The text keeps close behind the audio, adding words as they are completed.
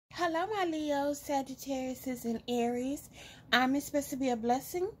Hello, my Leos, Sagittarius, and Aries. I'm supposed to be a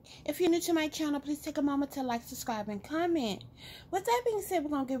blessing. If you're new to my channel, please take a moment to like, subscribe, and comment. With that being said,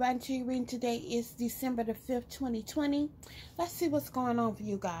 we're going to get right into your reading. Today is December the 5th, 2020. Let's see what's going on for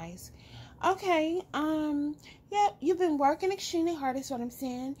you guys. Okay, yeah, you've been working extremely hard, is what I'm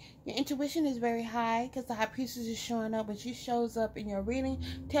saying. Your intuition is very high because the High Priestess is showing up. When she shows up in your reading,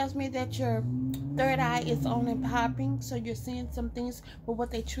 tells me that your third eye is on and popping, so you're seeing some things for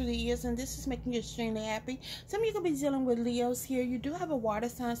what they truly is, and this is making you extremely happy. Some of you could be dealing with Leos here. You do have a water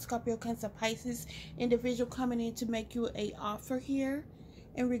sign, Scorpio, Cancer, Pisces individual coming in to make you a offer here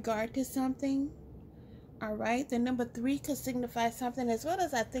in regard to something. All right, the number 3 could signify something, as well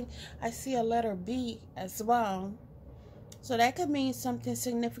as I think I see a letter B as well. So that could mean something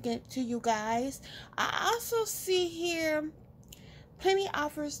significant to you guys. I also see here plenty of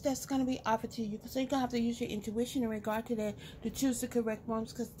offers that's going to be offered to you. So you're going to have to use your intuition in regard to that to choose the correct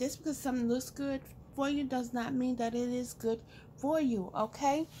ones. Because just because something looks good for you does not mean that it is good for you.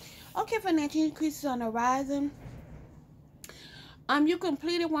 Okay? Okay, financial increases on the horizon. You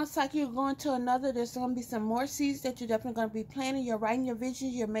completed one cycle, you're going to another. There's going to be some more seeds that you're definitely going to be planting. You're writing your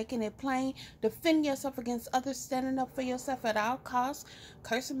visions, you're making it plain, defending yourself against others, standing up for yourself at all costs,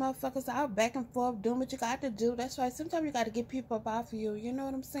 cursing motherfuckers out, back and forth, doing what you got to do. That's why sometimes you got to get people up off you. You know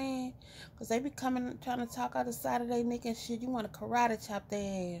what I'm saying? Because they be coming, trying to talk out the side of their neck and shit. You want to karate chop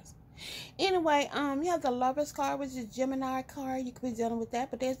their ass. Anyway, you have the Lovers card, which is Gemini card. You could be dealing with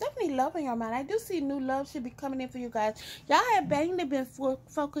that, but there's definitely love in your mind. I do see new love should be coming in for you guys. Y'all have mainly been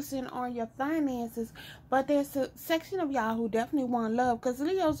focusing on your finances, but there's a section of y'all who definitely want love, because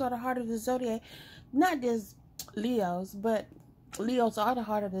Leos are the heart of the zodiac. Not just Leos, but Leos are the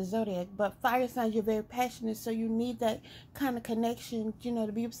heart of the zodiac. But fire signs, you're very passionate, so you need that kind of connection, you know,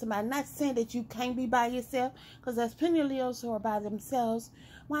 to be with somebody. Not saying that you can't be by yourself, because there's plenty of Leos who are by themselves.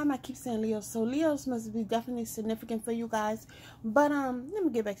 Why am I keep saying Leos? So Leos must be definitely significant for you guys. But let me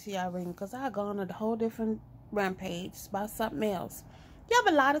get back to y'all reading, because I go on a whole different rampage about something else. You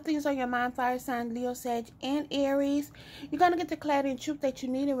have a lot of things on your mind, fire sign, Leo, Sag, and Aries. You're going to get the clarity and truth that you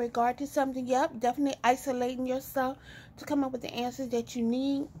need in regard to something. Yep, definitely isolating yourself to come up with the answers that you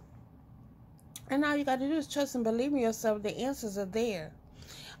need. And all you got to do is trust and believe in yourself. The answers are there.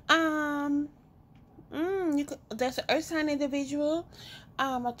 There's an earth sign individual,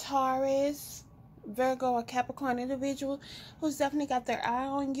 a Taurus, Virgo, or Capricorn individual who's definitely got their eye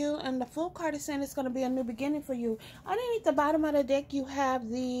on you. And the Fool card is saying it's going to be a new beginning for you. Underneath the bottom of the deck, you have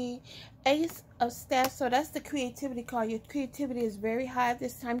the Ace of Staffs. So that's the creativity card. Your creativity is very high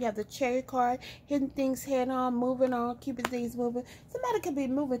this time. You have the Cherry card, hitting things head on, moving on, keeping things moving. Somebody could be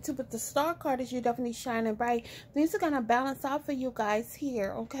moving too, but the Star card is you're definitely shining bright. Things are going to balance out for you guys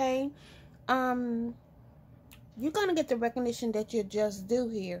here, okay? You're going to get the recognition that you're just due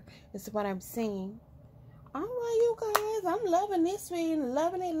here, is what I'm saying. All right, you guys, I'm loving this reading,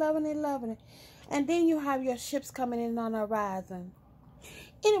 loving it, loving it, loving it. And then you have your ships coming in on the horizon.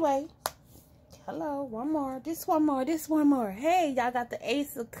 Anyway, hello, one more, this one more. Hey, y'all got the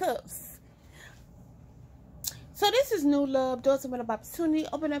Ace of Cups. So this is new love, doors of opportunity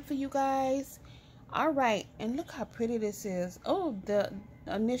open up for you guys. All right, and look how pretty this is. Oh, the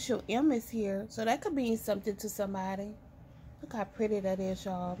initial M is here, so that could mean something to somebody. Look how pretty that is,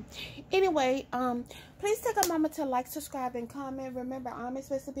 y'all. Anyway, please take a moment to like, subscribe, and comment. Remember, I'm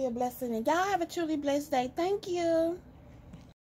supposed to be a blessing, and y'all have a truly blessed day. Thank you.